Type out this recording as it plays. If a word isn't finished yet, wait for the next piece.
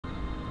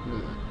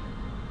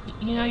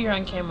You know you're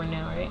on camera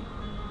now, right?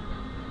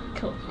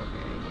 Cool.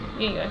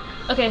 Here you go.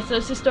 Okay, so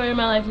this is Story of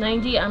My Life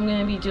 90. I'm going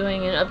to be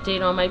doing an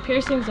update on my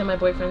piercings, and my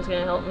boyfriend's going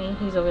to help me.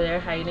 He's over there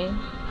hiding.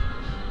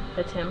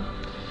 That's him.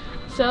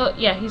 So,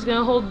 yeah, he's going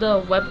to hold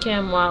the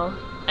webcam while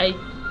I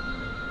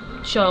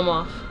show him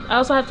off. I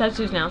also have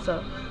tattoos now,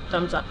 so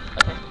thumbs up.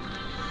 Okay.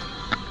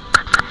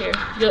 Here.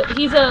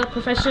 He's a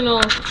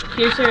professional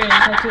piercer and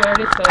tattoo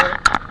artist, so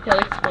he'll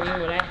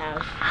explain what I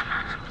have.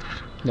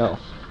 No.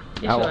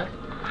 Yes, you are.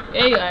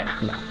 There you are.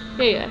 No.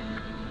 Here you are.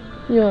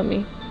 You want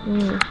me?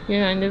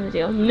 You're not in the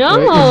video. No!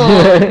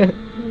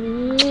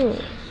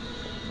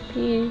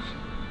 Peace.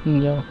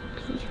 No.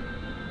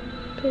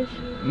 Peace.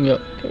 No.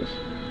 Peace.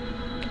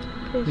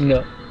 Peace.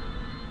 No.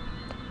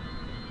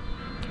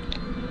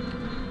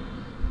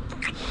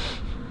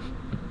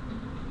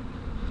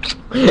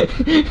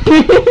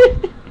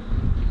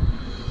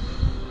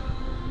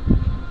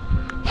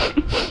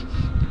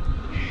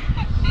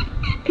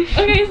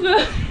 Okay, so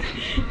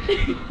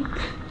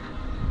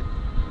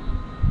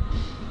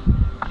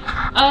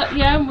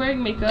yeah, I'm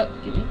wearing makeup.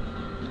 Give me.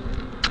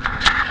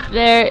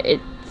 There,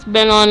 it's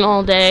been on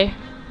all day.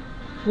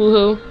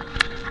 Woohoo.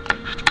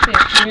 Okay,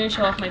 I'm gonna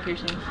show off my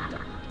piercings.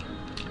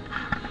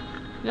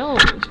 No,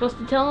 you're supposed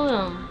to tell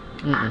them.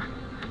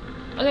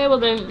 Okay, well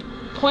then,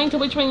 point to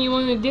which one you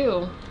want to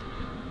do.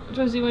 Which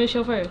ones do you want to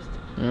show first?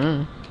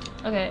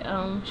 Okay,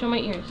 show my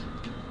ears.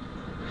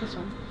 This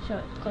one. Show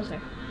it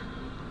closer.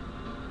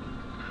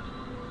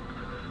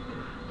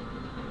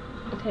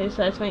 Okay, so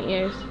that's my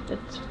ears.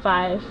 That's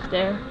 5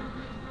 there.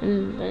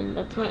 And then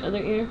that's my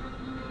other ear.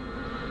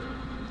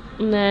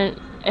 And then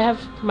I have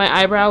my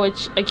eyebrow,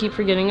 which I keep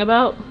forgetting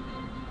about.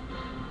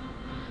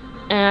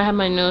 And I have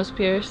my nose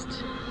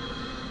pierced.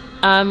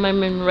 My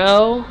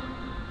Monroe,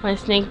 my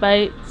snake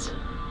bites.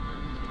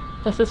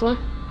 That's this one?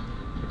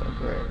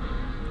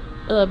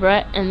 A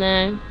Brett, and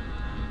then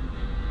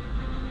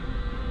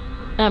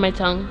I have my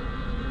tongue.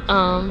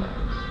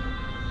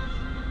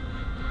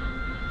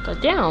 Go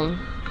down.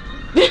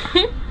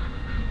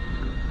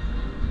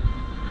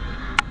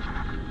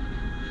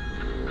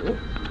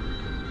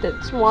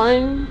 That's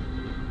 1,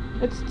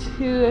 that's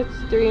 2, that's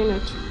 3, and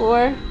that's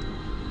 4.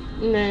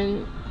 And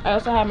then I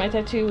also have my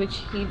tattoo,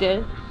 which he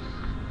did.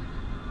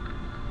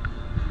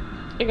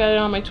 I got it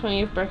on my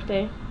 20th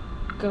birthday.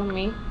 Go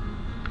me.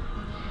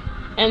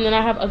 And then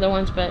I have other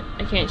ones, but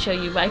I can't show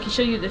you. But I can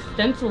show you the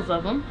stencils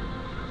of them.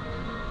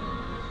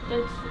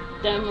 That's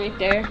them right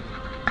there.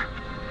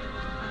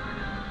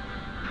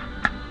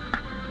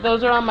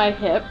 Those are on my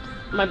hips.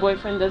 My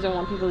boyfriend doesn't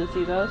want people to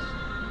see those.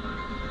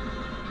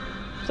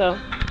 So,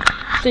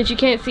 since you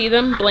can't see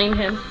them, blame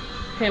him.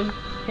 Him.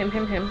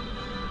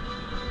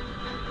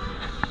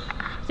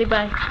 Say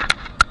bye.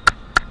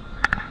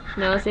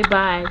 No, say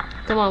bye.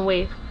 Come on,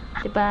 wave.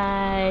 Say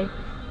bye.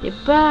 Say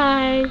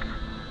bye.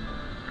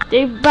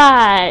 Say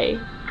bye.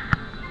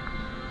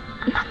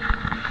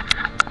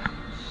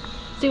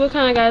 See what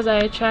kind of guys I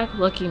attract?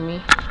 Lucky me.